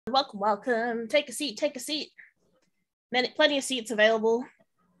Welcome, welcome. Take a seat, take a seat. Plenty of seats available.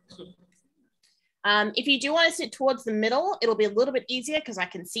 If you do want to sit towards the middle, it'll be a little bit easier because I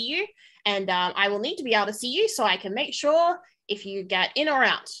can see you, and I will need to be able to see you so I can make sure if you get in or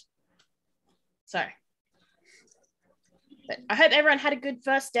out. So, but I hope everyone had a good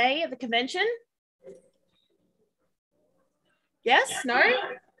first day at the convention. Yes? No?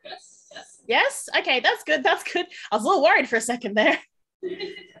 Yes. Yes? Okay, that's good. That's good. I was a little worried for a second there.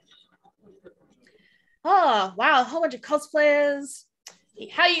 Oh, wow. A whole bunch of cosplayers.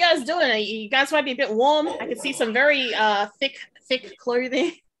 How are you guys doing? You guys might be a bit warm. I can see some very thick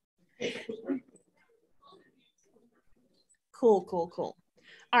clothing. Cool.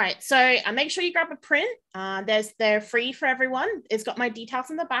 All right, so make sure you grab a print. They're free for everyone. It's got my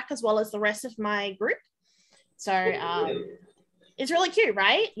details in the back as well as the rest of my group. So it's really cute,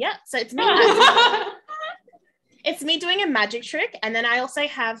 right? Yeah, so it's me. It's me doing a magic trick, and then I also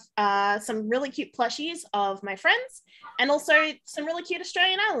have some really cute plushies of my friends, and also some really cute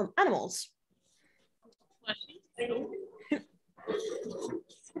Australian animals.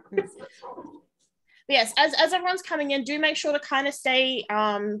 Yes, as everyone's coming in, do make sure to kind of stay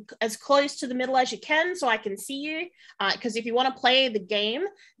as close to the middle as you can so I can see you, because if you want to play the game,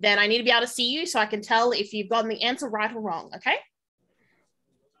 then I need to be able to see you so I can tell if you've gotten the answer right or wrong, okay?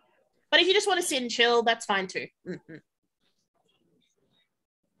 But if you just want to sit and chill, that's fine too. Mm-hmm.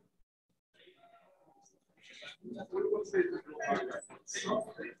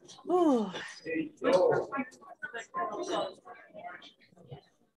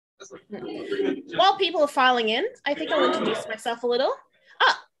 While people are filing in, I think I'll introduce myself a little.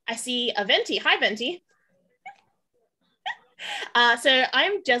 I see a Venti. Hi, Venti. So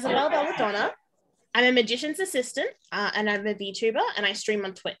I'm Jezebel Belladonna. I'm a magician's assistant, and I'm a VTuber, and I stream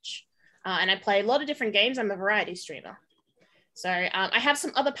on Twitch. And I play a lot of different games. I'm a variety streamer. So I have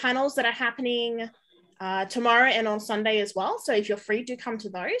some other panels that are happening tomorrow and on Sunday as well. So if you're free, do come to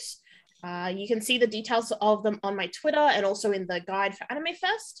those. You can see the details of them on my Twitter and also in the guide for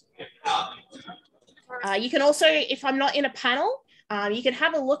AnimeFest. You can also, if I'm not in a panel, you can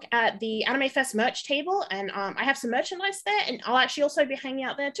have a look at the AnimeFest merch table, and I have some merchandise there, and I'll actually also be hanging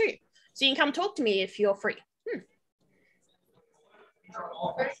out there too. So you can come talk to me if you're free.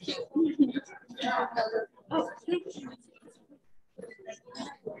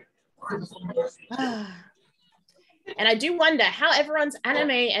 And I do wonder how everyone's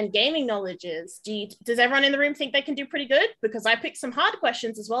anime and gaming knowledge is. Does everyone in the room think they can do pretty good? Because I picked some hard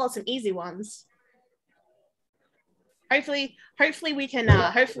questions as well as some easy ones. Hopefully we can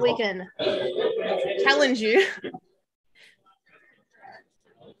challenge you.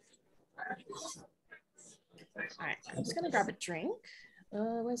 All right, I'm just gonna grab a drink.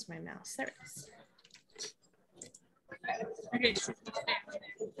 Where's my mouse? There it is.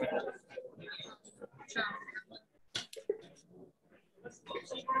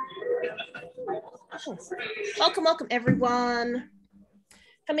 Welcome everyone.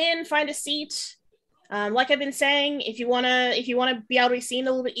 Come in, find a seat. Like I've been saying, if you wanna be able to be seen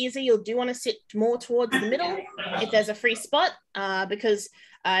a little bit easier, you'll do want to sit more towards the middle if there's a free spot, because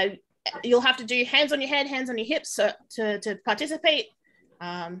you'll have to do hands on your head, hands on your hips to participate.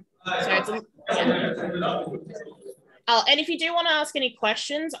 So it's yeah. And if you do want to ask any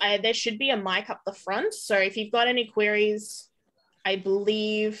questions, there should be a mic up the front. So if you've got any queries, I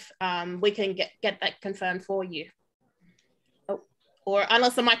believe we can get that confirmed for you. Oh, or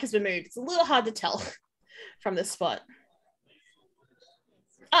unless the mic has been moved. It's a little hard to tell from this spot.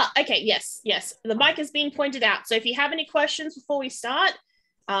 Okay, yes. The mic is being pointed out. So if you have any questions before we start,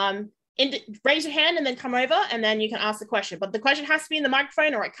 raise your hand and then come over, and then you can ask the question. But the question has to be in the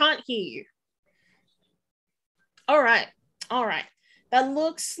microphone or I can't hear you. All right. That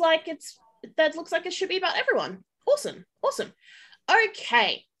looks like it should be about everyone. Awesome.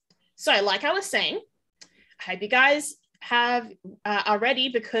 Okay. So like I was saying, I hope you guys are ready,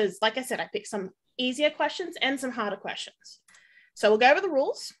 because like I said, I picked some easier questions and some harder questions. So we'll go over the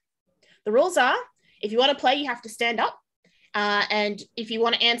rules. The rules are, if you want to play, you have to stand up. And if you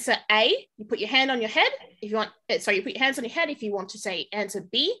want to answer A, you put your hand on your head. You put your hands on your head. If you want to say answer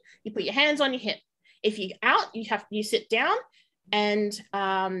B, you put your hands on your hip. If you're out, you sit down, and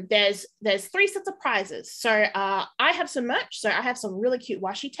there's 3 sets of prizes. So I have some merch. So I have some really cute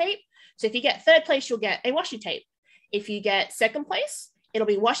washi tape. So if you get 3rd place, you'll get a washi tape. If you get 2nd place, it'll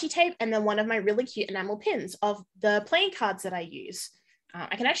be washi tape and then one of my really cute enamel pins of the playing cards that I use.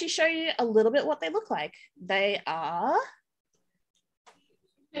 I can actually show you a little bit what they look like. They are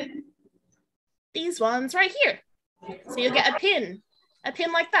these ones right here. So you'll get a pin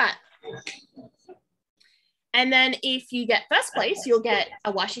like that. And then if you get first place, you'll get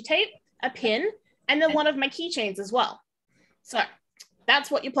a washi tape, a pin, and then one of my keychains as well. So that's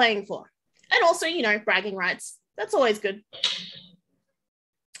what you're playing for. And also, you know, bragging rights. That's always good.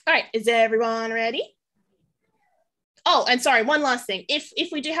 All right, is everyone ready? Oh, and sorry, one last thing. If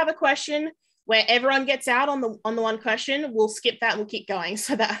we do have a question where everyone gets out on the one question, we'll skip that and we'll keep going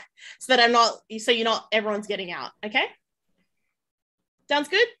so that you're not everyone's getting out. Okay? Sounds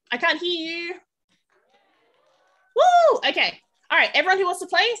good? I can't hear you. Woo! Okay. All right, everyone who wants to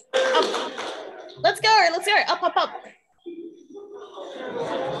play, up. Let's go. Let's go. Up, up, up.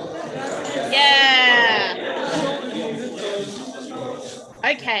 Yeah.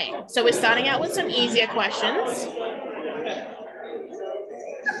 Okay, so we're starting out with some easier questions.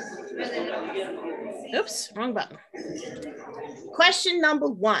 Oops, wrong button. Question number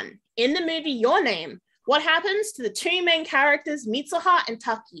 1. In the movie Your Name, what happens to the two main characters, Mitsuha and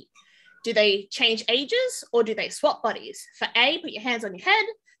Taki? Do they change ages or do they swap bodies? For A, put your hands on your head.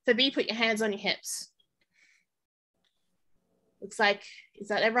 For B, put your hands on your hips. Looks like, is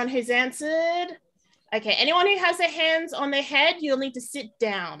that everyone who's answered? Okay, anyone who has their hands on their head, you'll need to sit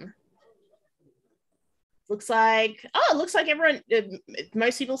down. Looks like everyone,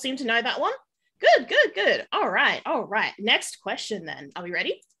 most people seem to know that one. Good, good, good. All right. Next question then. Are we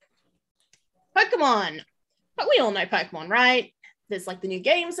ready? Pokemon. But we all know Pokemon, right? There's like the new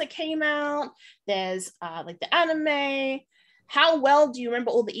games that came out. There's like the anime. How well do you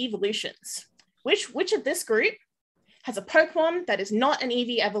remember all the evolutions? Which of this group has a Pokemon that is not an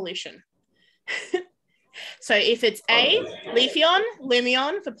EV evolution? So if it's A, Leafeon,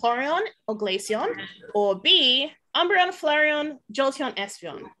 Lumion, Vaporeon, or Glaceon, or B, Umbreon, Flareon, Jolteon,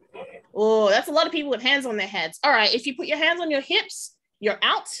 Espeon. Oh, that's a lot of people with hands on their heads. All right, if you put your hands on your hips, you're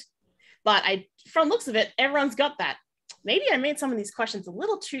out. But from looks of it, everyone's got that. Maybe I made some of these questions a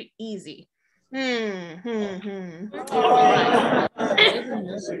little too easy. All right.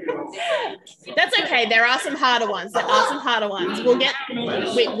 That's okay. There are some harder ones. We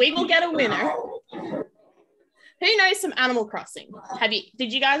will get a winner. Who knows some Animal Crossing?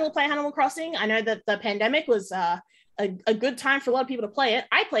 Did you guys all play Animal Crossing? I know that the pandemic was a good time for a lot of people to play it.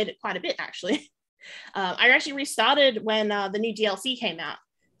 I played it quite a bit, actually. I actually restarted when the new DLC came out.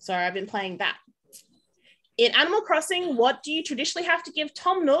 So I've been playing that. In Animal Crossing, what do you traditionally have to give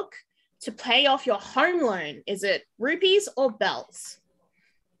Tom Nook to pay off your home loan? Is it rupees or bells?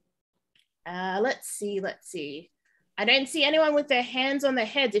 Let's see. I don't see anyone with their hands on their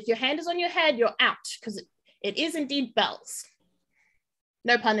heads. If your hand is on your head, you're out, because it is indeed bells.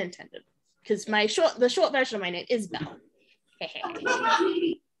 No pun intended, because the short version of my name is Bell.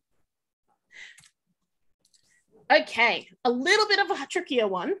 Okay, a little bit of a trickier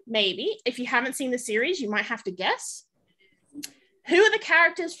one, maybe. If you haven't seen the series, you might have to guess. Who are the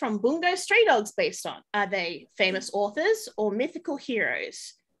characters from Bungo Stray Dogs based on? Are they famous authors or mythical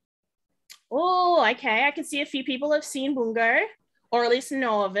heroes? Oh, okay, I can see a few people have seen Bungo, or at least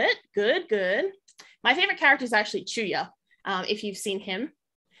know of it. Good, good. My favorite character is actually Chuya, if you've seen him.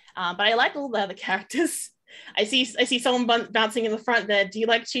 But I like all the other characters. I see someone bouncing in the front there. Do you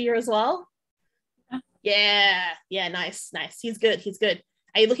like Chuya as well? Yeah, nice. He's good.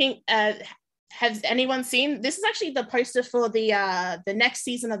 Are you looking? Has anyone seen? This is actually the poster for the next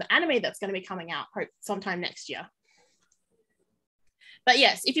season of the anime that's going to be coming out sometime next year. But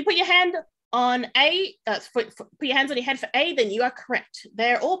yes, if you put your hand on A, put your hands on your head for A, then you are correct.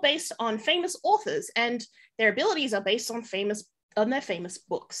 They're all based on famous authors, and their abilities are based on their famous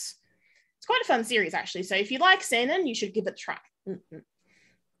books. It's quite a fun series, actually. So if you like seinen, you should give it a try.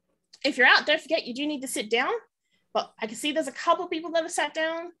 If you're out, don't forget you do need to sit down. But I can see there's a couple of people that have sat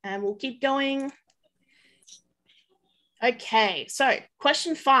down, and we'll keep going. Okay, so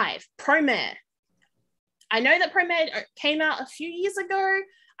question 5, Promare. I know that Promare came out a few years ago.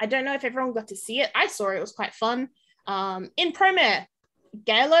 I don't know if everyone got to see it. I saw it. It was quite fun. In Promare,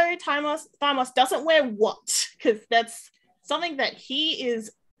 Galo Thamos doesn't wear what? Because that's something that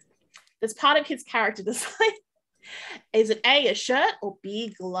that's part of his character design. Is it A, a shirt, or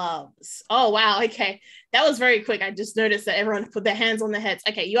B, gloves? Oh, wow. Okay. That was very quick. I just noticed that everyone put their hands on their heads.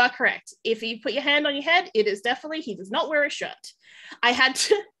 Okay, you are correct. If you put your hand on your head, it is definitely, he does not wear a shirt.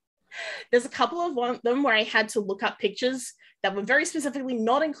 There's a couple of them where I had to look up pictures that were very specifically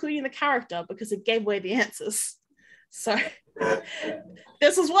not including the character because it gave away the answers. So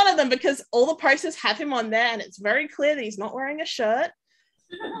this was one of them because all the posters have him on there and it's very clear that he's not wearing a shirt.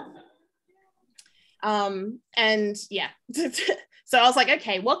 And yeah, so I was like,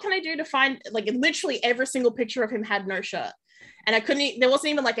 okay, what can I do to find, like, literally every single picture of him had no shirt, and there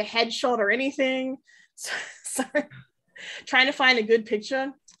wasn't even like a headshot or anything. So trying to find a good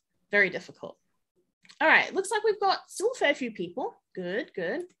picture, very difficult. All right, looks like we've got still a fair few people. Good,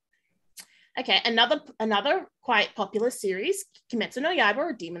 good. Okay, another quite popular series, Kimetsu no Yaiba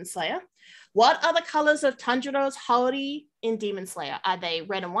or Demon Slayer. What are the colors of Tanjiro's Haori in Demon Slayer? Are they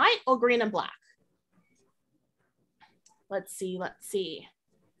red and white or green and black? Let's see.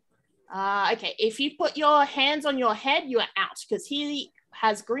 Okay, if you put your hands on your head, you are out because he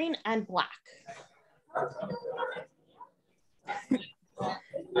has green and black.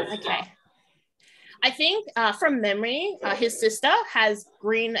 Okay. I think from memory, his sister has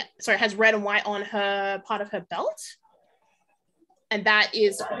red and white on her part of her belt. And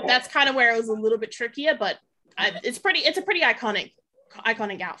that's kind of where it was a little bit trickier, but it's a pretty iconic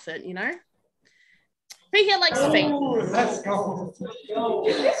outfit, you know? Who here likes Fate? Let's go.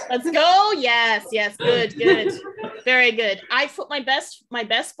 Let's go. Yes, good. Very good. I put my best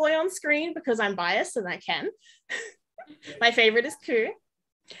boy on screen because I'm biased and I can. My favorite is Ku.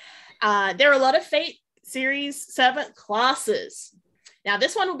 There are a lot of Fate series servant classes. Now,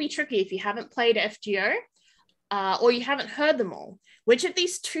 this one will be tricky if you haven't played FGO or you haven't heard them all. Which of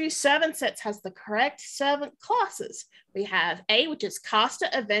these two servant sets has the correct servant classes? We have A, which is Caster,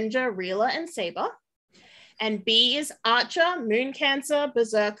 Avenger, Reeler, and Saber. And B is Archer, Moon Cancer,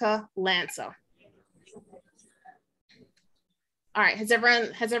 Berserker, Lancer. All right, has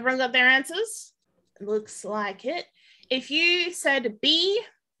everyone got their answers? Looks like it. If you said B,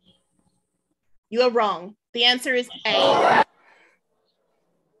 you are wrong. The answer is A.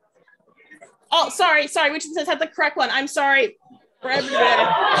 Oh, sorry, which says had the correct one. I'm sorry.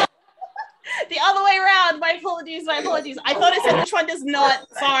 The other way around. My apologies. I thought it said which one does not.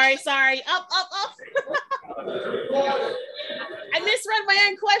 Sorry. Up. I misread my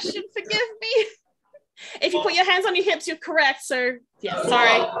own question. Forgive me. If you put your hands on your hips, you're correct. So, yeah,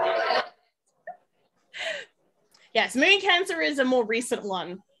 sorry. Yes, Moon Cancer is a more recent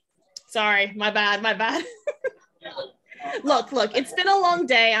one. Sorry, my bad. Look, it's been a long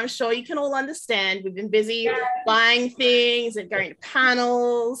day. I'm sure you can all understand. We've been busy buying things and going to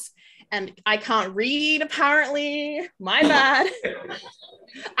panels, and I can't read, apparently. My bad.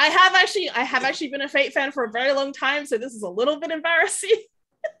 I have actually been a Fate fan for a very long time, so this is a little bit embarrassing.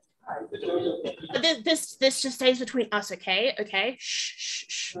 But this just stays between us, okay? Okay?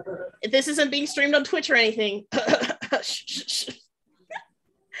 Shh. This isn't being streamed on Twitch or anything. Shh.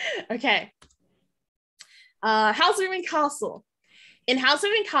 Okay. House Moving Castle. In House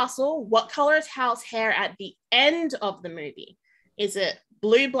Moving Castle, what color is Hal's hair at the end of the movie? Is it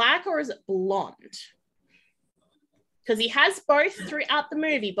blue, black, or is it blonde? Because he has both throughout the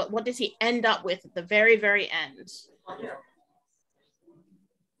movie, but what does he end up with at the very, very end?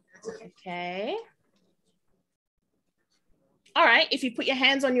 Okay. All right, if you put your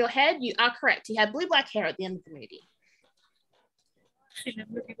hands on your head, you are correct. He had blue-black hair at the end of the movie.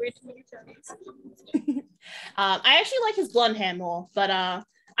 I actually like his blonde hair more, but I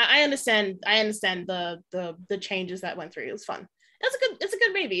understand the changes that went through. It was fun. It's a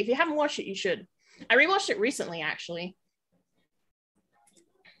good movie. If you haven't watched it, you should. I rewatched it recently, actually.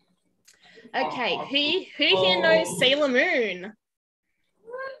 Okay, who here knows Sailor Moon?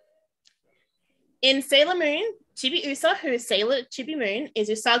 In Sailor Moon, Chibi Usa, who is Sailor Chibi Moon, is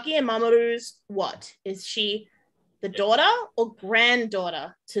Usagi and Mamoru's what? Is she the daughter or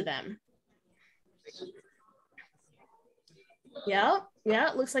granddaughter to them? Yeah,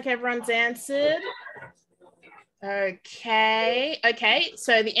 looks like everyone's answered. Okay,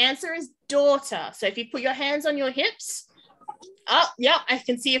 so the answer is daughter. So if you put your hands on your hips, oh, yeah, I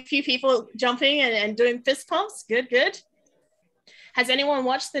can see a few people jumping and doing fist pumps. Good. Has anyone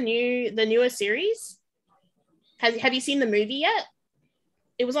watched the newer series? Have you seen the movie yet?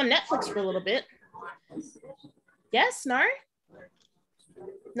 It was on Netflix for a little bit. Yes? No?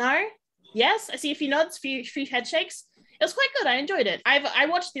 Yes? I see a few nods, few head shakes. It was quite good. I enjoyed it. I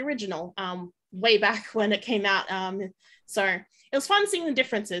watched the original way back when it came out. So it was fun seeing the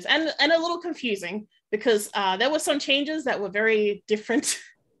differences and a little confusing because there were some changes that were very different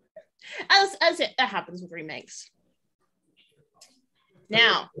as it happens with remakes.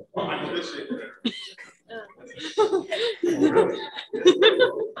 Now,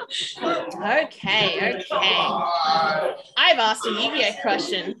 okay. I've asked a Yu-Gi-Oh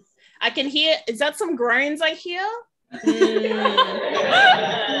question. I can hear, is that some groans I hear?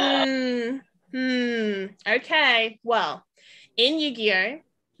 Okay, well, in Yu-Gi-Oh,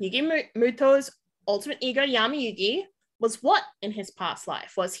 Yugi Muto's ultimate ego, Yami Yugi, was what in his past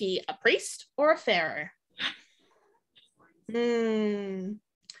life? Was he a priest or a pharaoh?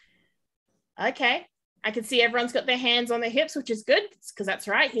 Okay, I can see everyone's got their hands on their hips, which is good because that's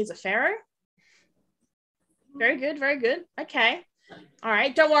right, he's a pharaoh. Very good. Okay. All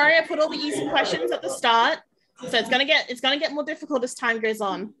right, don't worry. I put all the easy questions at the start, so it's gonna get more difficult as time goes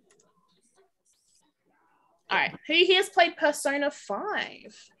on. All right, who here has played Persona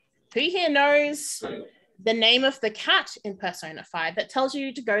 5? Who here knows the name of the cat in Persona 5 that tells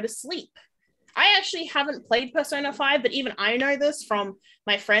you to go to sleep? I actually haven't played Persona 5, but even I know this from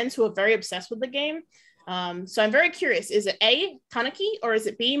my friends who are very obsessed with the game. So I'm very curious. Is it A, Kaneki, or is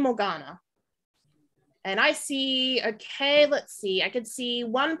it B, Morgana? And I see, okay, let's see. I could see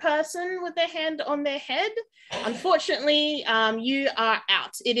one person with their hand on their head. Unfortunately, you are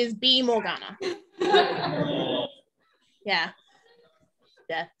out. It is B, Morgana. Yeah.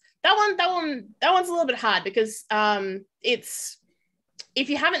 That one's a little bit hard because it's, if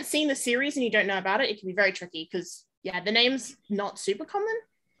you haven't seen the series and you don't know about it, it can be very tricky because, yeah, the name's not super common.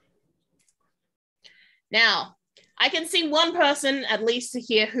 Now, I can see one person at least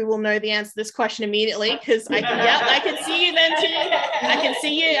here who will know the answer to this question immediately because I can see you then too.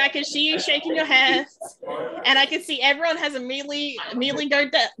 I can see you shaking your head, and I can see everyone has immediately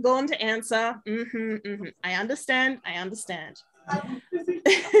gone to answer. I understand.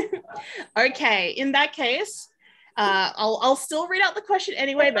 Okay, in that case, I'll still read out the question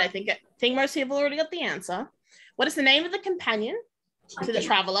anyway, but I think most people already got the answer. What is the name of the companion to the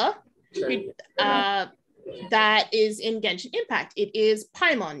traveler who, that is in Genshin Impact? It is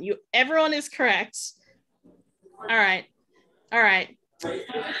Paimon. Everyone is correct. All right. All right.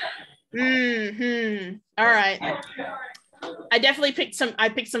 I definitely picked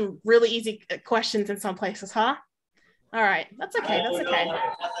some really easy questions in some places, huh? All right. That's okay.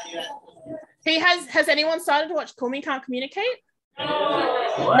 Hey, has anyone started to watch Call Me Can't Communicate? No?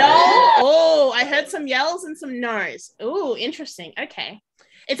 Oh, I heard some yells and some no's. Oh, interesting. Okay.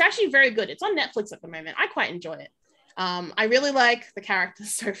 It's actually very good. It's on Netflix at the moment. I quite enjoy it. I really like the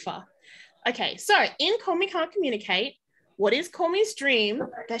characters so far. Okay, so in Call Me Can't Communicate, what is Komi's dream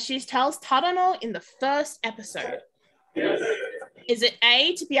that she tells Tadano in the first episode? Is it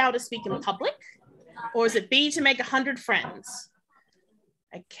A, to be able to speak in public? Or is it B, to make 100 friends?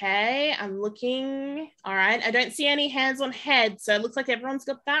 Okay, I'm looking. All right, I don't see any hands on head, so it looks like everyone's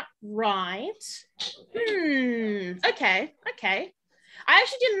got that right. Okay. I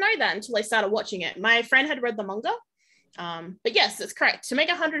actually didn't know that until I started watching it. My friend had read the manga. But yes, that's correct. To make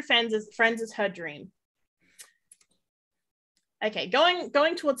 100 friends is her dream. Okay,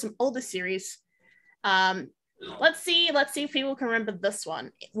 going towards some older series. Let's see if people can remember this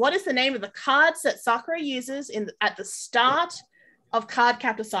one. What is the name of the cards that Sakura uses at the start of Card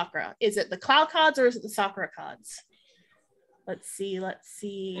Captor Sakura? Is it the Cloud cards or is it the Sakura cards? Let's see.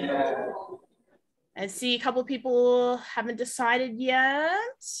 I see a couple of people haven't decided yet.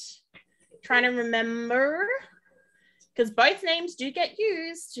 Trying to remember. Because both names do get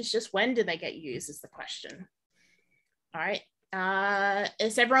used. It's just when do they get used is the question. All right.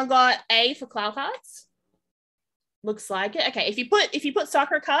 Has everyone got A for Cloud cards? Looks like it. Okay, if you put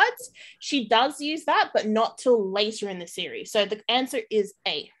Sakura cards, she does use that, but not till later in the series. So the answer is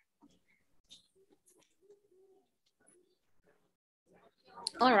A.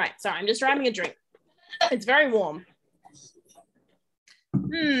 All right, sorry, I'm just grabbing a drink. It's very warm.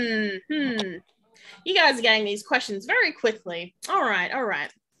 You guys are getting these questions very quickly. All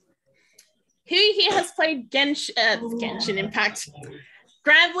right. Who here has played Genshin Impact?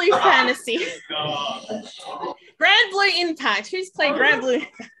 Grand Blue Fantasy. Grand Blue Impact. Who's played Grand Blue?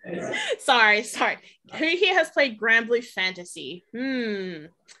 Sorry. Who here has played Grand Blue Fantasy?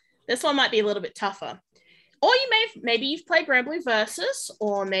 This one might be a little bit tougher. Or maybe you've played Grand Blue Versus,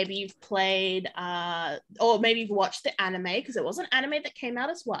 or maybe you've played, or maybe you've watched the anime, because it was an anime that came out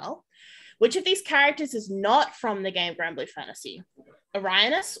as well. Which of these characters is not from the game Grand Blue Fantasy?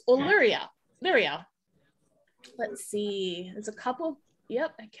 Orionis or Lyria? Let's see. There's a couple.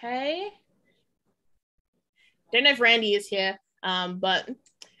 Yep, okay. Don't know if Randy is here, but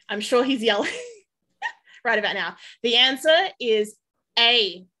I'm sure he's yelling right about now. The answer is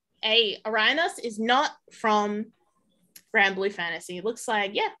A. Orionis is not from Grand Blue Fantasy. It looks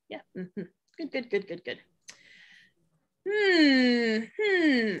like, yeah. Good.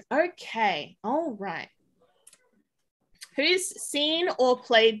 Okay, all right. Who's seen or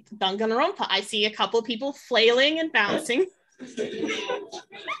played Danganronpa? I see a couple of people flailing and bouncing.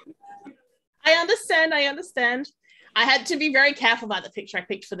 I understand. I had to be very careful about the picture I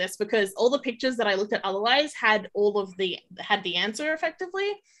picked for this because all the pictures that I looked at otherwise had the answer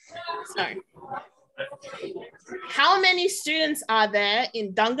effectively. So, how many students are there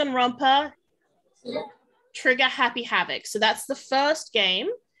in Danganronpa Trigger Happy Havoc? So that's the first game,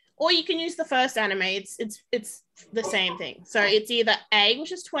 or you can use the first anime. It's the same thing. So it's either A,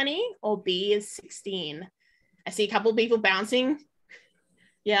 which is 20, or B is 16. I see a couple of people bouncing.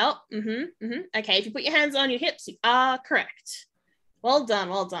 Yeah. Okay, if you put your hands on your hips, you are correct. Well done,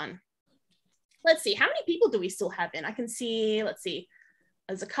 well done. Let's see, how many people do we still have in? I can see, let's see,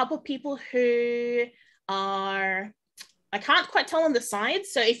 there's a couple of people who are, I can't quite tell on the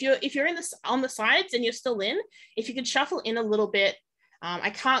sides. So if you're in this on the sides and you're still in, if you could shuffle in a little bit.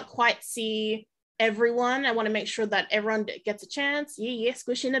 I can't quite see everyone. I want to make sure that everyone gets a chance. Yeah,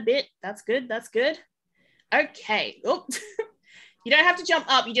 squish in a bit. That's good. That's good. Okay. Oh, you don't have to jump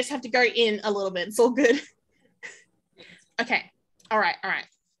up. You just have to go in a little bit. It's all good. Okay. All right. All right.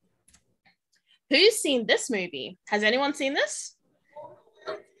 Who's seen this movie? Has anyone seen this?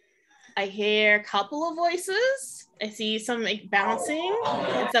 I hear a couple of voices. I see some bouncing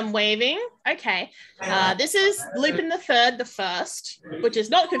and some waving. Okay. This is Lupin the Third, the first, which is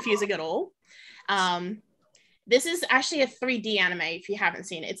not confusing at all. This is actually a 3D anime if you haven't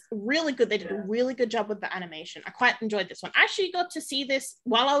seen it. It's really good. They did a really good job with the animation. I quite enjoyed this one. I actually got to see this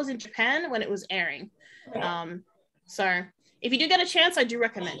while I was in Japan when it was airing. So if you do get a chance, I do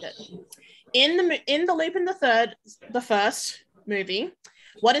recommend it. In the Lupin the Third, the first movie,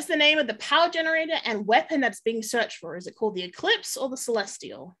 what is the name of the power generator and weapon that's being searched for? Is it called the Eclipse or the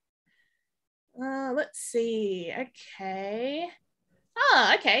Celestial? Let's see. Okay.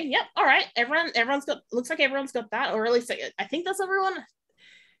 Okay. Yep. All right. Everyone's got, looks like everyone's got that, or at least I think that's everyone.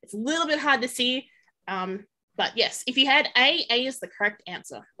 It's a little bit hard to see. But yes, if you had A is the correct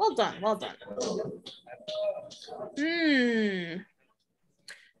answer. Well done. Well done.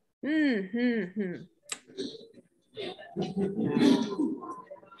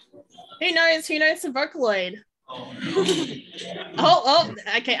 Who knows the Vocaloid?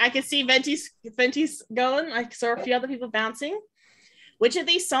 Okay, I can see Venti's going. I saw a few other people bouncing. Which of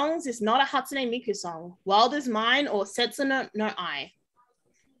these songs is not a Hatsune Miku song? Wild is Mine or Setsu no Ai?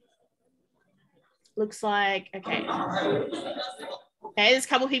 Looks like, okay. Okay, there's a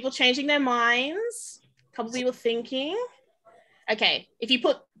couple of people changing their minds. A couple of people thinking. Okay, if you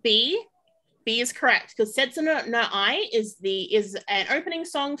put B is correct, because Setsu no Ai is an opening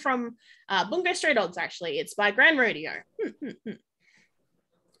song from Bungo Stray Dogs, actually. It's by Grand Rodeo.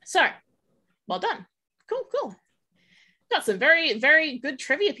 So, well done. Cool. Got some very, very good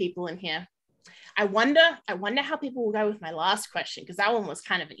trivia people in here. I wonder how people will go with my last question, because that one was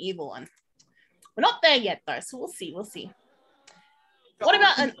kind of an evil one. We're not there yet, though, so we'll see. What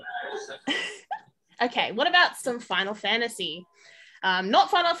about okay, what about some Final Fantasy?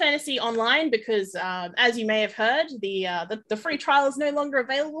 Not Final Fantasy Online, because as you may have heard, the free trial is no longer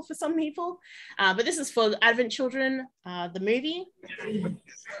available for some people. But this is for Advent Children, the movie.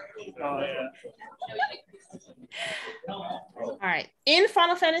 All right. In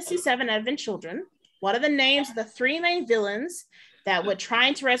Final Fantasy VII Advent Children, what are the names of the three main villains that were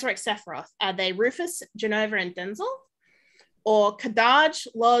trying to resurrect Sephiroth? Are they Rufus, Jenova, and Denzel? Or Kadaj,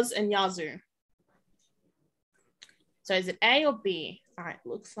 Loz, and Yazoo? So is it A or B? All right,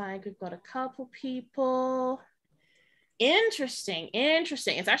 looks like we've got a couple people. Interesting.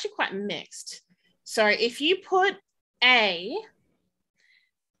 It's actually quite mixed. So if you put A,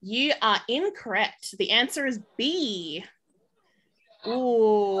 you are incorrect. The answer is B.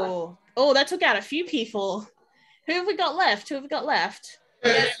 Ooh. Oh, that took out a few people. Who have we got left?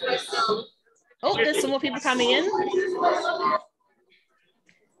 Oh, there's some more people coming in.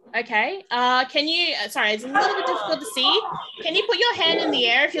 Okay. Can you, sorry, it's a little bit difficult to see. Can you put your hand in the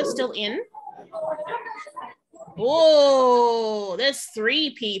air if you're still in? Oh, there's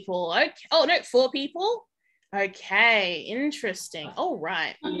 3 people. Okay. Oh, no, 4 people. Okay, interesting. All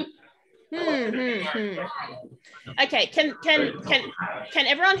right. Okay, can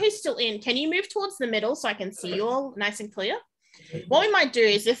everyone who's still in, can you move towards the middle so I can see you all nice and clear? What we might do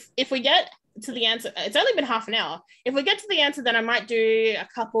is if we get to the answer, it's only been half an hour. If we get to the answer, then I might do a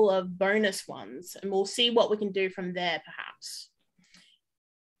couple of bonus ones and we'll see what we can do from there, perhaps.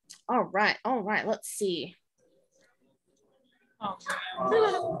 All right, let's see.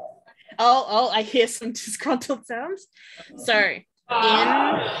 Oh, I hear some disgruntled sounds. So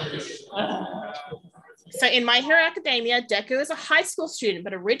in My Hero Academia, Deku is a high school student,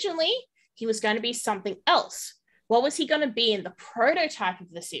 but originally he was going to be something else. What was he going to be in the prototype of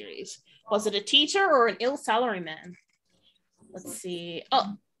the series? Was it a teacher or an ill salaryman? Let's see.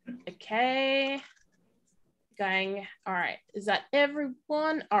 Oh, okay. All right. Is that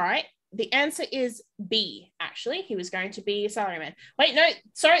everyone? All right. The answer is B, actually. He was going to be a salaryman. Wait, no.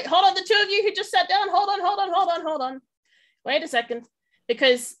 Sorry. Hold on. The 2 of you who just sat down. Hold on. Wait a second.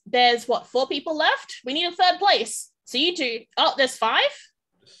 Because there's, 4 people left? We need a 3rd place. So you 2. Oh, there's 5?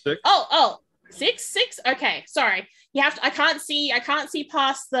 6. Oh. 6? Okay, sorry. You have to, I can't see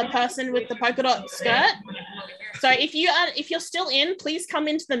past the person with the polka dot skirt. So if you're still in, please come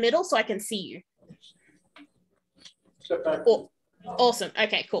into the middle so I can see you. Oh, awesome.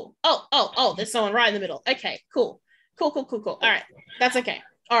 Okay, cool. Oh, there's someone right in the middle. Okay, cool. All right. That's okay.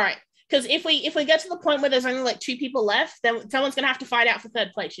 All right. Because if we get to the point where there's only like 2 people left, then someone's gonna have to fight out for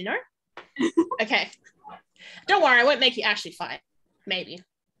 3rd place, you know? Okay. Don't worry, I won't make you actually fight. Maybe.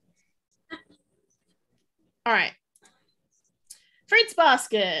 All right. Fruits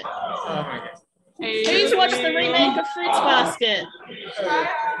Basket. Who's watched the remake of Fruits Basket?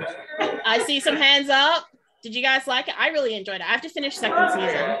 I see some hands up. Did you guys like it? I really enjoyed it. I have to finish 2nd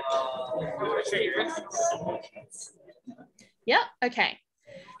season. Yep. Okay.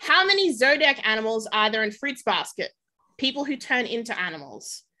 How many zodiac animals are there in Fruits Basket? People who turn into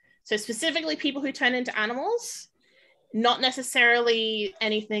animals. So specifically people who turn into animals, not necessarily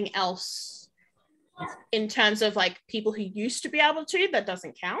anything else in terms of like people who used to be able to, that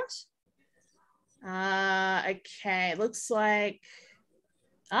doesn't count. Okay, looks like,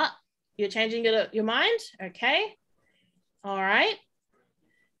 you're changing your mind? Okay. All right.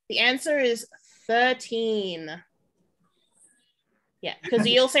 The answer is 13. Yeah, because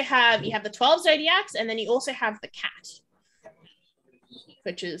you also have, you have the 12 zodiacs and then you also have the cat,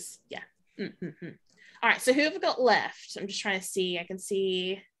 which is, yeah. All right, so who have we got left? I'm just trying to see. I can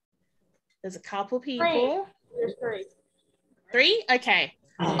see there's a couple people. There's 3. 3? Okay.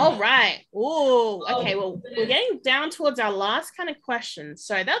 All right. Oh, okay. Well, we're getting down towards our last kind of question.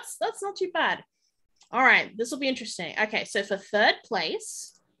 So that's not too bad. All right. This will be interesting. Okay. So for 3rd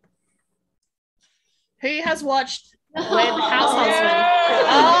place, who has watched Where the House Husband?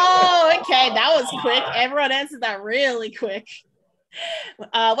 Oh, okay. That was quick. Everyone answered that really quick.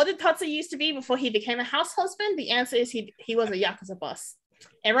 What did Tatsu used to be before he became a house husband? The answer is he was a Yakuza boss.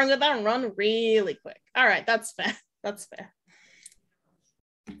 Everyone got that run really quick. All right. That's fair. That's fair.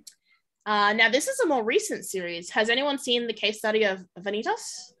 Now, this is a more recent series. Has anyone seen the case study of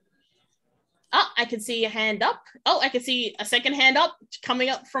Vanitas? Oh, I can see a hand up. Oh, I can see a second hand up coming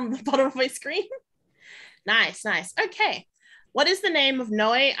up from the bottom of my screen. Nice. Okay. What is the name of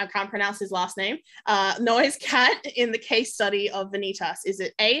Noe? I can't pronounce his last name. Noe's cat in the case study of Vanitas. Is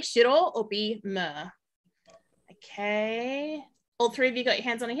it A, Shiro, or B, Mer? Okay. All 3 of you got your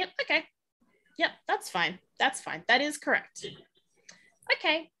hands on a hip? Okay. Yep, that's fine. That is correct.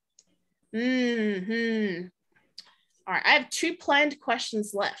 Okay. All right, I have 2 planned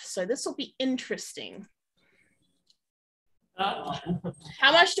questions left, so this will be interesting.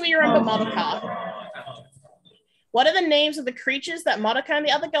 How much do we remember Madoka? What are the names of the creatures that Madoka and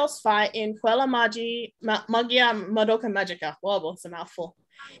the other girls fight in Quella Magia Madoka Magica? Whoa, it's a mouthful.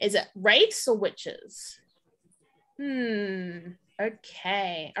 Is it wraiths or witches?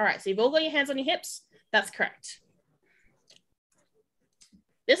 Okay. All right, so you've all got your hands on your hips. That's correct.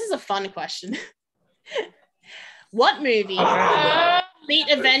 This is a fun question. What movie beat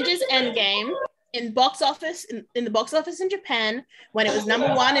Avengers Endgame in the box office in Japan when it was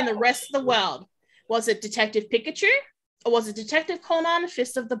 #1 in the rest of the world? Was it Detective Pikachu or was it Detective Conan,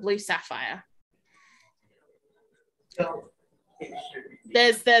 Fist of the Blue Sapphire?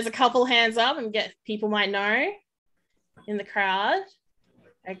 There's a couple hands up and people might know in the crowd.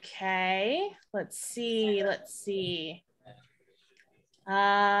 Okay, let's see.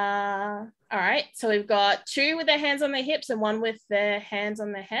 All right, so we've got 2 with their hands on their hips and 1 with their hands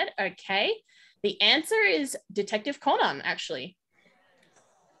on their head. Okay, the answer is Detective Conan, actually.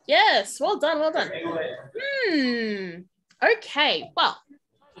 Yes, well done. Okay, well.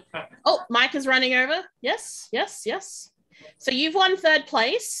 Oh, Mike is running over. Yes. So you've won 3rd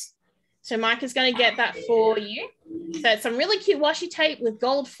place. So Mike is going to get that for you. So it's some really cute washi tape with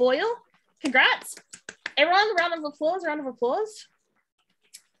gold foil. Congrats. Everyone, round of applause.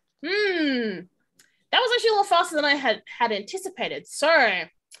 That was actually a little faster than I had anticipated. So,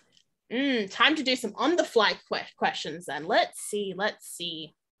 time to do some on-the-fly questions then. Let's see. Let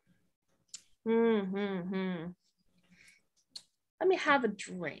me have a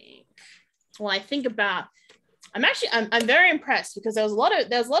drink. Well, I think about. I'm very impressed because there was a lot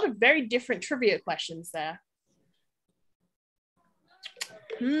of very different trivia questions there.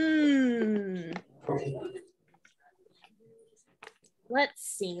 Let's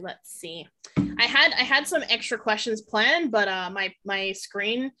see. I had some extra questions planned, but my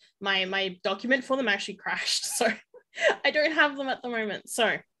screen, my document for them actually crashed, so I don't have them at the moment.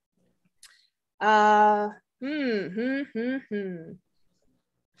 So, I'm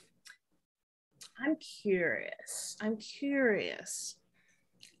curious.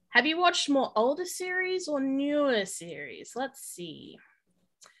 Have you watched more older series or newer series? Let's see.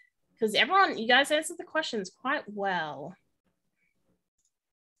 because everyone, you guys answered the questions quite well.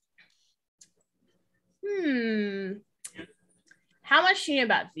 How much do you know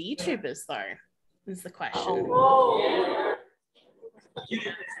about VTubers, though, is the question.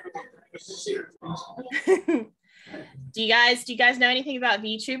 Do you guys know anything about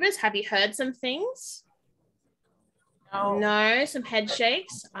VTubers? Have you heard some things? No, some head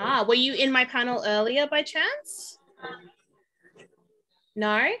shakes. Were you in my panel earlier by chance?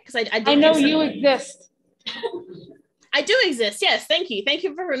 No, because I know you exist. I do exist. Yes, thank you. Thank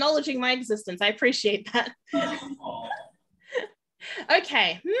you for acknowledging my existence. I appreciate that.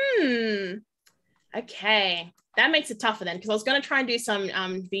 Okay. Okay. That makes it tougher then, because I was going to try and do some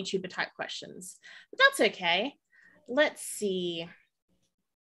VTuber type questions, but that's okay. Let's see.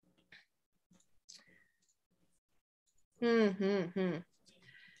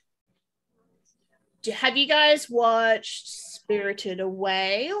 Have you guys watched Spirited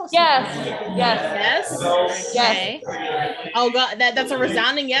Away? Or Yes. Okay. Oh god, that's a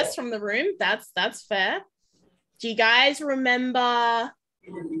resounding yes from the room. That's fair. Do you guys remember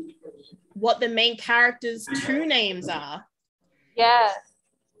what the main character's two names are? Yes.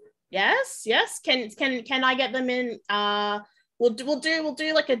 Yes. Can I get them in? We'll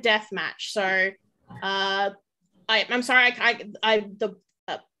do like a death match. So, I'm sorry.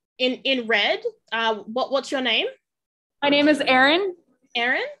 In red. What's your name? My name is Erin.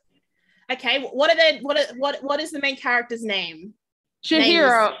 Erin. Okay. What is the main character's name?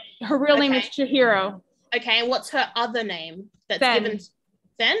 Chihiro. Her real name is Chihiro. Okay. And what's her other name? That's Sen. given.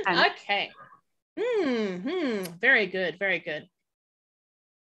 Sen. Okay. Very good. Very good.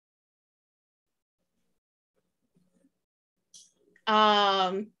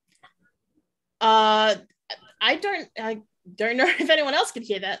 I don't know if anyone else could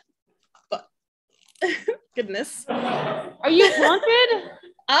hear that, but goodness. Are you haunted?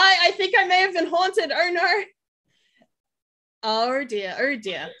 I think I may have been haunted. Oh no. Oh dear.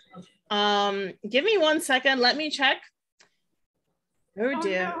 Give me 1 second. Let me check. Oh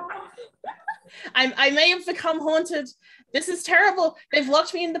dear. No. I may have become haunted. This is terrible. They've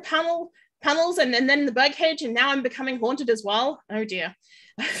locked me in the panels and then the birdcage, and now I'm becoming haunted as well. Oh dear.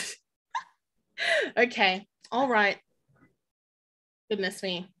 Okay. All right. Goodness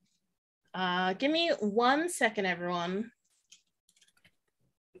me. Give me 1 second, everyone.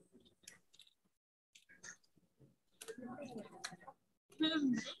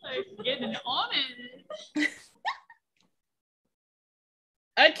 Getting on it.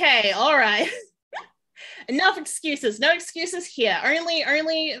 Okay, all right. Enough excuses. No excuses here.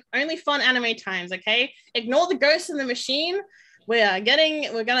 Only fun anime times, okay? Ignore the ghost in the machine. We're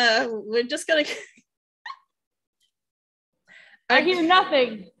just gonna I hear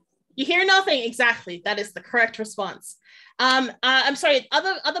nothing. You hear nothing. Exactly. That is the correct response. I'm sorry,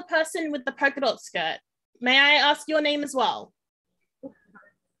 other person with the polka dot skirt. May I ask your name as well?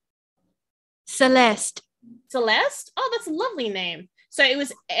 Celeste. Celeste? Oh, that's a lovely name. So it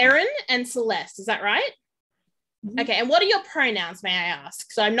was Erin and Celeste, is that right? Mm-hmm. Okay, and what are your pronouns, may I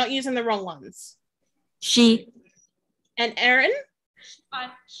ask? So I'm not using the wrong ones. She. And Erin?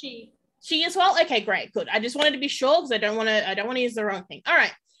 She. She as well? Okay, great, good. I just wanted to be sure because I don't want to use the wrong thing. All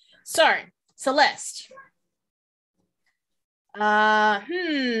right. So, Celeste. Oh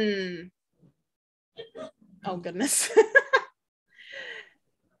goodness.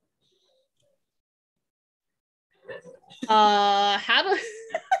 How do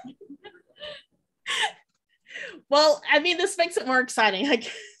well, I mean, this makes it more exciting, I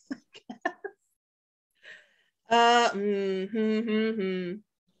guess.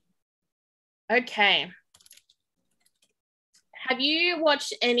 Okay. Have you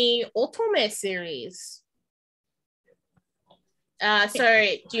watched any otome series? So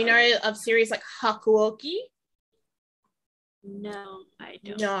do you know of series like Hakuoki? No, I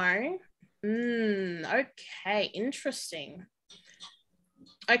don't. No. Okay, interesting.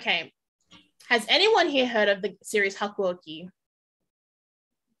 Okay. Has anyone here heard of the series Hakuoki?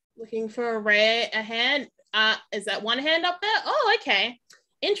 Looking for a hand. Is that one hand up there? Oh, okay.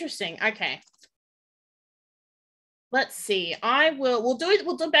 Interesting. Okay. Let's see. We'll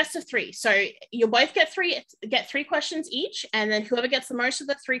do best of three. So you'll both get three questions each, and then whoever gets the most of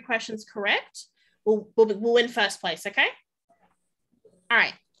the 3 questions correct will win first place, okay? All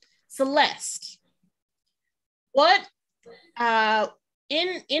right. Celeste. What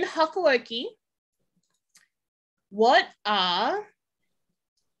in Hakuoki, what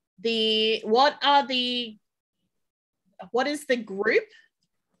is the group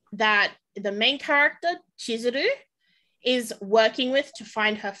that the main character Chizuru is working with to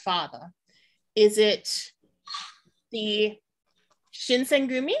find her father? Is it the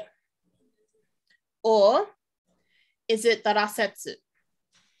Shinsengumi? or is it darasetsu?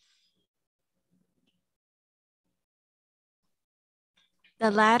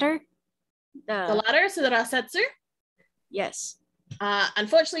 The latter? The latter, so darasetsu? Yes.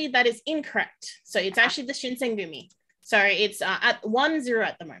 Unfortunately, that is incorrect. So it's actually the Shinsengumi. Sorry, it's at 1-0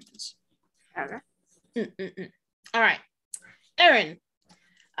 at the moment. Okay. All right, Erin.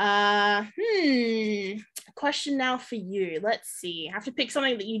 A question now for you. Let's see. I have to pick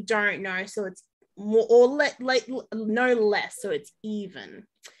something that you don't know, so it's more, or no less, so it's even.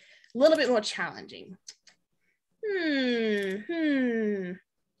 A little bit more challenging.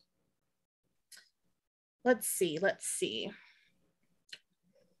 Let's see.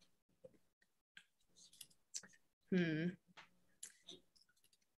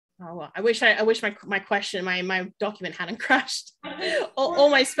 Oh, well, I wish my question, my document hadn't crashed. all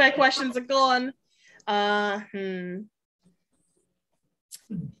my spare questions are gone.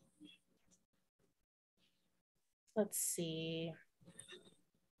 Let's see.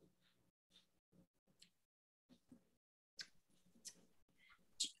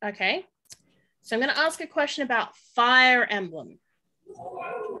 Okay. So I'm going to ask a question about Fire Emblem.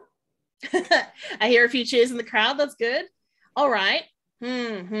 I hear a few cheers in the crowd. That's good. All right.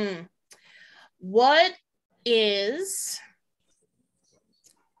 What is...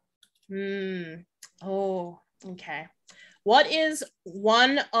 Oh, okay. What is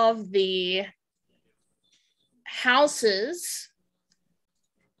one of the houses...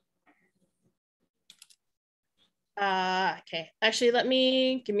 okay. Actually,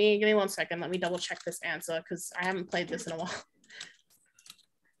 give me 1 second. Let me double check this answer because I haven't played this in a while.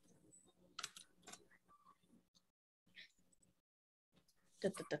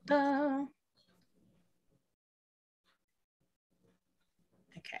 Okay.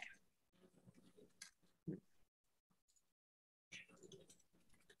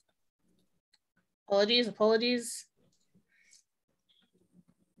 Apologies.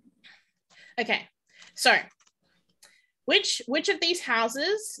 Okay. So, which of these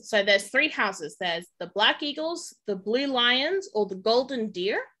houses, so there's 3 houses. There's the Black Eagles, the Blue Lions, or the Golden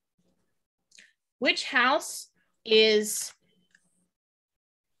Deer. Which house is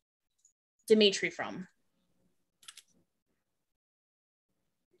Dimitri from?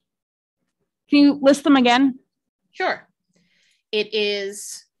 Can you list them again? Sure. It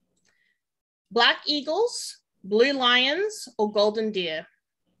is Black Eagles, Blue Lions, or Golden Deer.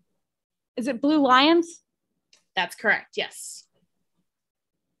 Is it Blue Lions? That's correct, yes.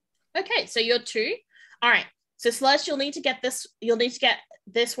 Okay, so you're 2. All right. So Celeste, you'll need to get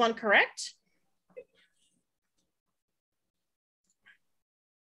this one correct.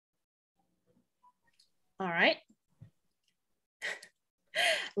 All right.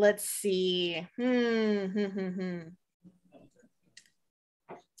 Let's see.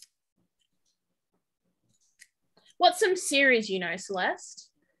 What's some series you know, Celeste?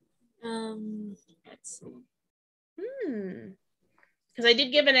 Let's see. Because I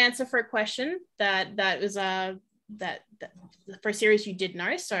did give an answer for a question that was that for a series you did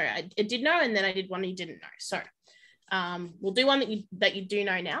know. So I did know, and then I did one you didn't know. So we'll do one that you do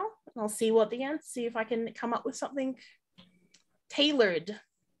know now. I'll see what the answer. See if I can come up with something tailored.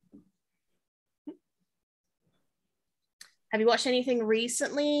 Have you watched anything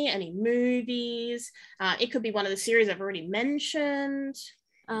recently? Any movies? It could be one of the series I've already mentioned.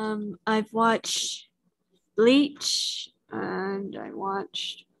 I've watched Bleach, and I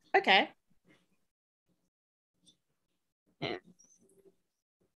watched... Okay. Yeah.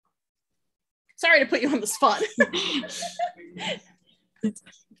 Sorry to put you on the spot.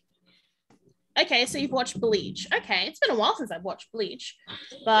 Okay, so you've watched Bleach. Okay, it's been a while since I've watched Bleach,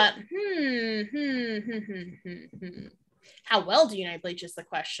 but how well do you know Bleach is the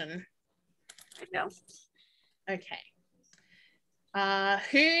question. I know. Okay.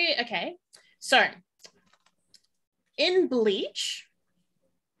 Okay, so in Bleach,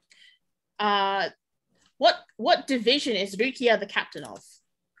 what division is Rukia the captain of?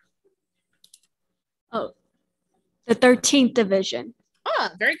 Oh, the 13th division.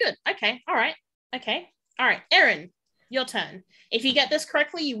 Ah, very good. Okay, all right. Okay, all right. Erin, your turn. If you get this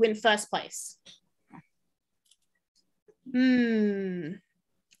correctly, you win first place.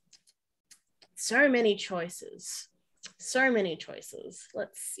 So many choices.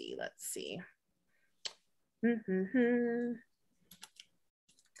 Let's see.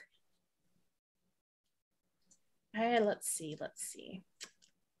 Okay, let's see.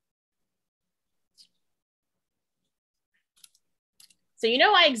 So you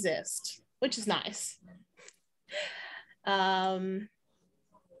know I exist, which is nice. Do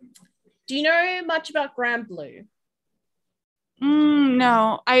you know much about Grand Blue?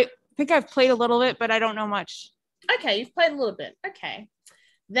 No, I think I've played a little bit, but I don't know much. Okay, you've played a little bit. Okay.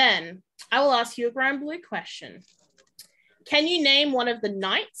 Then I will ask you a Grand Blue question. Can you name one of the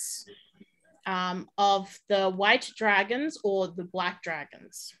knights of the white dragons or the black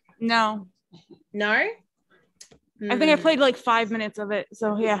dragons? No. No? I think I played like 5 minutes of it.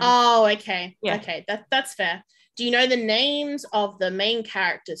 So yeah. Oh, okay. Yeah. Okay, that's fair. Do you know the names of the main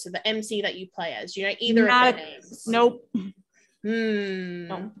characters, so the MC that you play as? Do you know either of their names? Nope.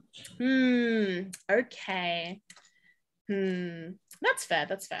 No. Okay. That's fair.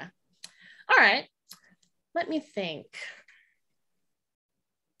 That's fair. All right. Let me think.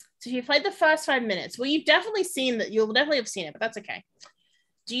 So if you played the first 5 minutes, well, you've definitely seen that. You'll definitely have seen it, but that's okay.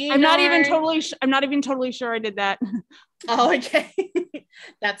 Do you? I'm not even totally sure I did that. Oh, okay.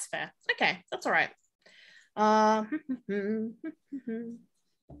 That's fair. Okay, that's all right.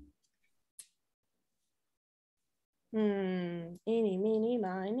 Eeny, meeny,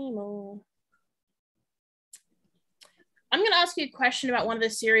 miny, mo. I'm going to ask you a question about one of the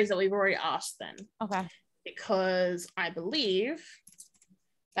series that we've already asked then. Okay. Because I believe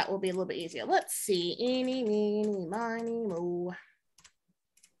that will be a little bit easier. Let's see. Eeny, meeny, miny, mo.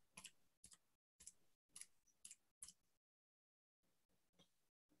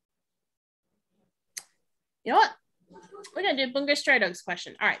 You know what? We're going to do Bungo Stray Dogs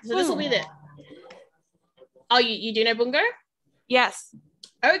question. All right, so this will be the... Oh, you do know Bungo? Yes.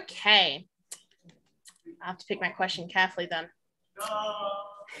 Okay. I have to pick my question carefully then.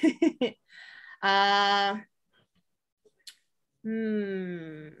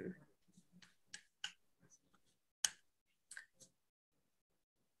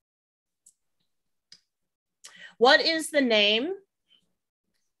 What is the name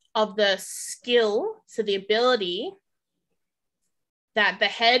of the skill, so the ability that the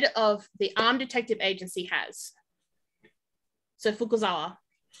head of the armed detective agency has? So Fukuzawa.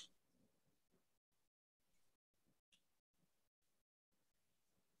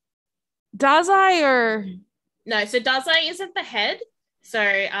 Dazai or? No, so Dazai isn't the head. So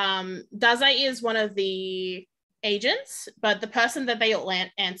Dazai is one of the agents, but the person that they all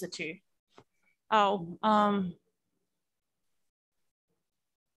answer to. Oh,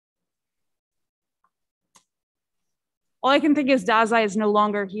 all I can think is Dazai is no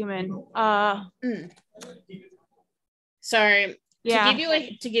longer human. So yeah.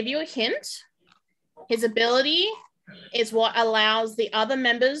 to give you a hint, his ability is what allows the other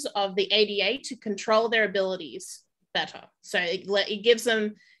members of the ADA to control their abilities better. So it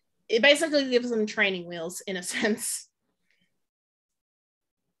basically gives them training wheels in a sense.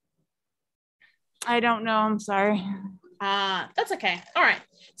 I don't know. I'm sorry. That's okay. All right.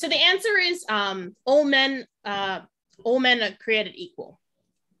 So the answer is all men are created equal.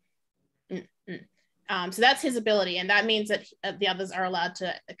 So that's his ability, and that means that the others are allowed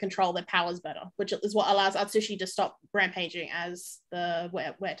to control their powers better, which is what allows Atsushi to stop rampaging as the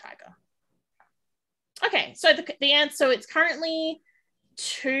were-tiger. Okay, so the answer, it's currently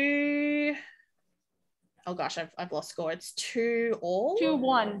 2... Oh gosh, I've lost score. It's 2-all?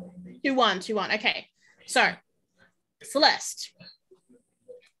 2-1. 2-1. Okay, so Celeste.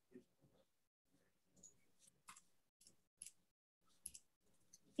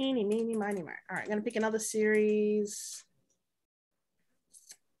 Eeny, meeny, miny, mo. All right, I'm gonna pick another series.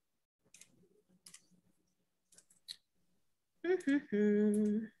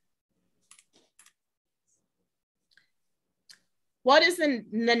 What is the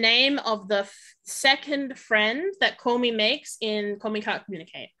name of the second friend that Komi makes in Komi Can't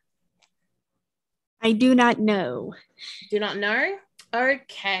Communicate? I do not know. Do not know?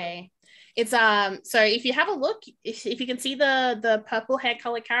 Okay. It's so if you have a look, if you can see the purple hair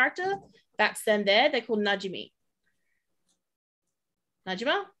color character, that's them there. They're called Najimi.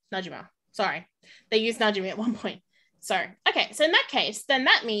 Najima. Sorry. They used Najimi at one point. So okay, so in that case, then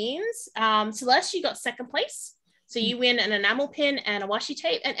that means Celeste, you got second place. So you win an enamel pin and a washi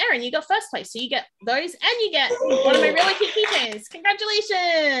tape. And Erin, you got first place. So you get those and you get one of my really cute keychains.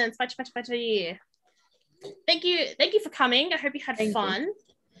 Congratulations. Thank you for coming. I hope you had fun.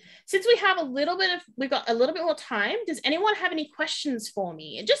 Since we've got a little bit more time, does anyone have any questions for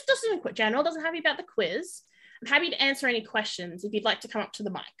me? It just doesn't general, doesn't have to be about the quiz. I'm happy to answer any questions if you'd like to come up to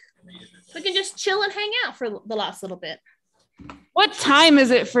the mic. We can just chill and hang out for the last little bit. What time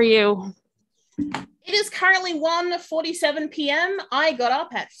is it for you? It is currently 1:47 p.m. I got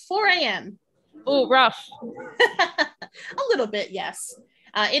up at 4 a.m. Oh, rough. A little bit, yes.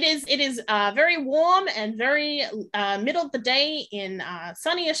 It is very warm and very middle of the day in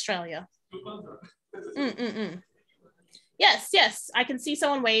sunny Australia. Yes, I can see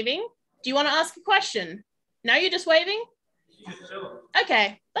someone waving. Do you want to ask a question? No, you're just waving?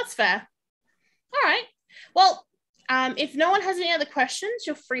 Okay, that's That's fair. All right. Well, if no one has any other questions,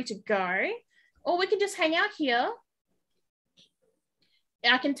 you're free to go. Or we can just hang out here.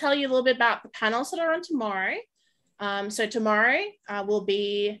 I can tell you a little bit about the panels that are on tomorrow. So tomorrow will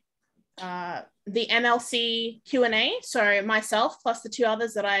be the MLC Q&A. So myself plus the two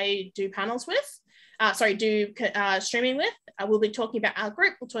others that I do panels with, streaming with. We'll be talking about our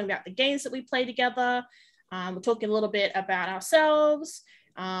group. We're talking about the games that we play together. We're talking a little bit about ourselves,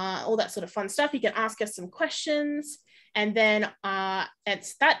 all that sort of fun stuff. You can ask us some questions. And then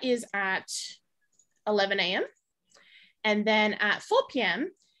that is at 11 a.m. And then at 4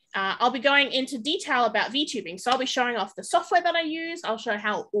 p.m., I'll be going into detail about VTubing. So I'll be showing off the software that I use. I'll show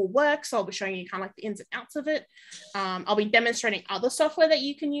how it all works. I'll be showing you kind of like the ins and outs of it. I'll be demonstrating other software that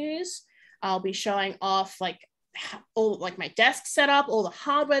you can use. I'll be showing off like all like my desk setup, all the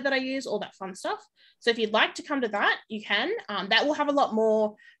hardware that I use, all that fun stuff. So if you'd like to come to that, you can. That will have a lot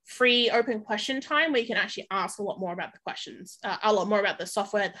more free open question time where you can actually ask a lot more about the questions, a lot more about the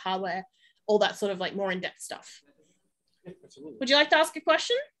software, the hardware, all that sort of like more in-depth stuff. Would you like to ask a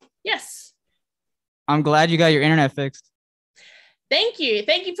question? Yes. I'm glad you got your internet fixed. Thank you.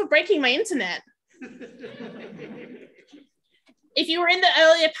 Thank you for breaking my internet. If you were in the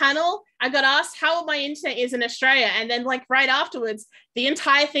earlier panel, I got asked how my internet is in Australia. And then like right afterwards, the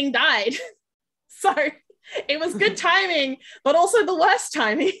entire thing died. So it was good timing, but also the worst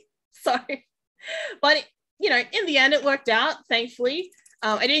timing. So, but you know, in the end, it worked out, thankfully.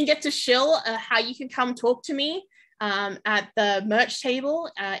 I didn't get to shill how you can come talk to me at the merch table,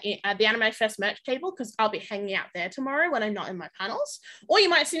 at the AnimeFest merch table, because I'll be hanging out there tomorrow when I'm not in my panels. Or you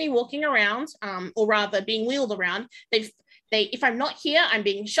might see me walking around, or rather being wheeled around. If I'm not here, I'm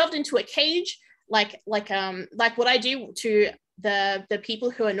being shoved into a cage, like what I do to the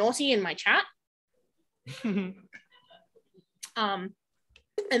people who are naughty in my chat. And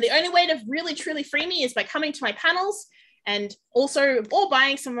the only way to really truly free me is by coming to my panels and also or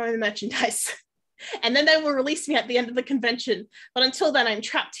buying some of the merchandise. And then they will release me at the end of the convention. But until then, I'm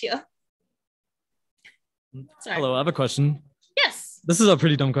trapped here. Sorry. Hello, I have a question. Yes. This is a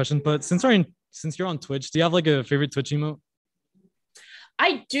pretty dumb question, but since you're on Twitch, do you have like a favorite Twitch emote?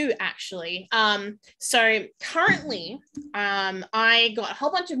 I do actually. So currently, I got a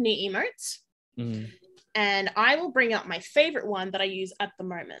whole bunch of new emotes. Mm-hmm. And I will bring up my favorite one that I use at the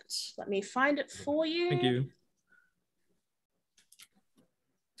moment. Let me find it for you. Thank you.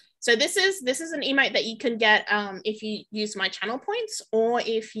 So this is an emote that you can get if you use my channel points or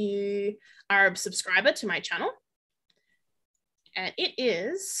if you are a subscriber to my channel. And it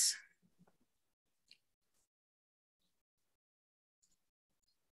is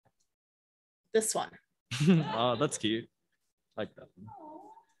this one. Oh, that's cute. I like that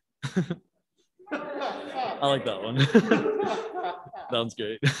one. I like that one. That one's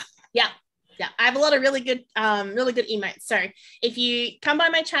great. Yeah. I have a lot of really good emotes. So if you come by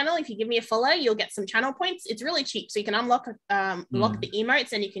my channel, if you give me a follow, you'll get some channel points. It's really cheap, so you can unlock lock the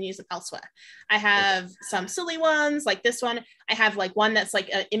emotes and you can use them elsewhere. I have some silly ones like this one. I have like one that's like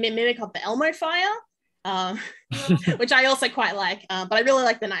a mimic of the Elmo fire, which I also quite like. But I really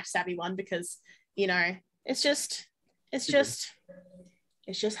like the knife savvy one because you know it's just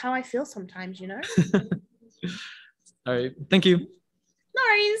how I feel sometimes, you know. All right, thank you. No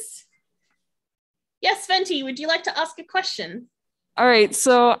worries. Yes, Venti, would you like to ask a question? All right,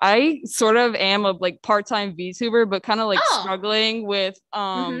 so I sort of am a like part-time VTuber, but kind of like struggling with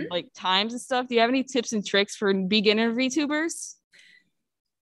like times and stuff. Do you have any tips and tricks for beginner VTubers?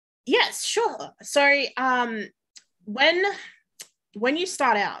 Yes, sure. So when you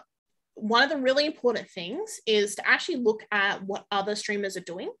start out, one of the really important things is to actually look at what other streamers are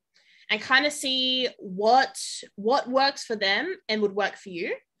doing and kind of see what works for them and would work for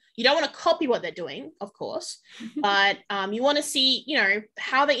you. You don't want to copy what they're doing, of course, but you want to see, you know,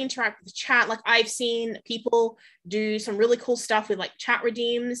 how they interact with the chat. Like I've seen people do some really cool stuff with like chat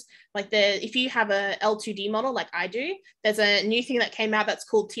redeems. Like if you have a L2D model like I do, there's a new thing that came out that's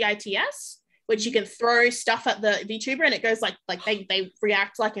called TITS, which you can throw stuff at the VTuber and it goes like they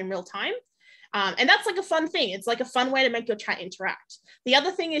react like in real time. And that's like a fun thing. It's like a fun way to make your chat interact. The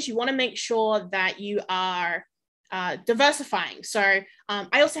other thing is you want to make sure that you are diversifying. So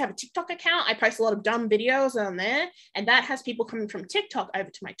I also have a TikTok account. I post a lot of dumb videos on there, and that has people coming from TikTok over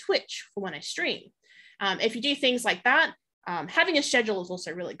to my Twitch for when I stream. If you do things like that, having a schedule is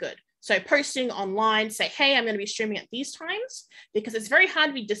also really good. So posting online, say, hey, I'm going to be streaming at these times, because it's very hard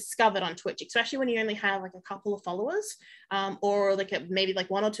to be discovered on Twitch, especially when you only have like a couple of followers or like maybe like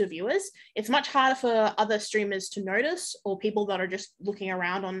 1 or 2 viewers. It's much harder for other streamers to notice, or people that are just looking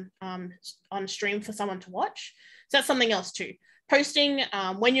around on stream for someone to watch. So that's something else too. posting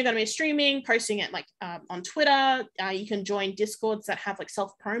when you're going to be streaming, posting it like on Twitter. You can join Discords that have like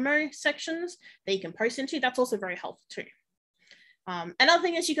self-promo sections that you can post into. That's also very helpful too. Another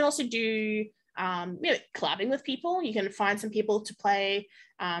thing is you can also do collabing with people. You can find some people to play.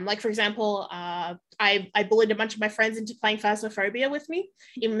 Like for example, I bullied a bunch of my friends into playing Phasmophobia with me,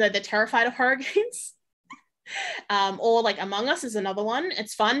 even though they're terrified of horror games. Or like Among Us is another one.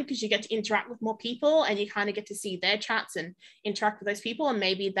 It's fun because you get to interact with more people and you kind of get to see their chats and interact with those people, and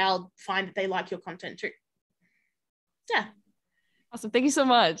maybe they'll find that they like your content too. Yeah. Awesome. Thank you so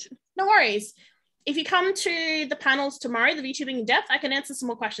much. No worries. If you come to the panels tomorrow, the VTubing in depth, I can answer some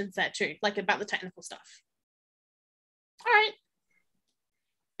more questions there too, like about the technical stuff. All right.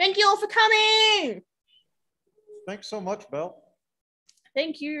 Thank you all for coming. Thanks so much, Belle.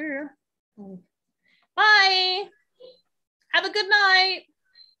 Thank you. Bye. Have a good night.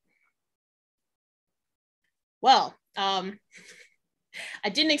 Well, I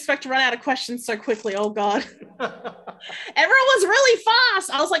didn't expect to run out of questions so quickly. Oh God. Everyone was really fast.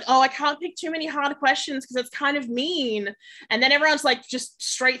 I was like, oh, I can't pick too many hard questions because it's kind of mean. And then everyone's like just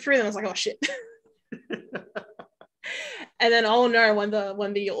straight through them. I was like, oh shit. And then, oh no, when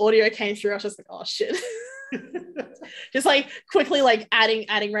the audio came through, I was just like, oh shit. Just like quickly like adding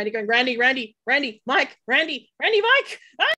Randy, going, Randy, Mike, Randy, Mike. Ah!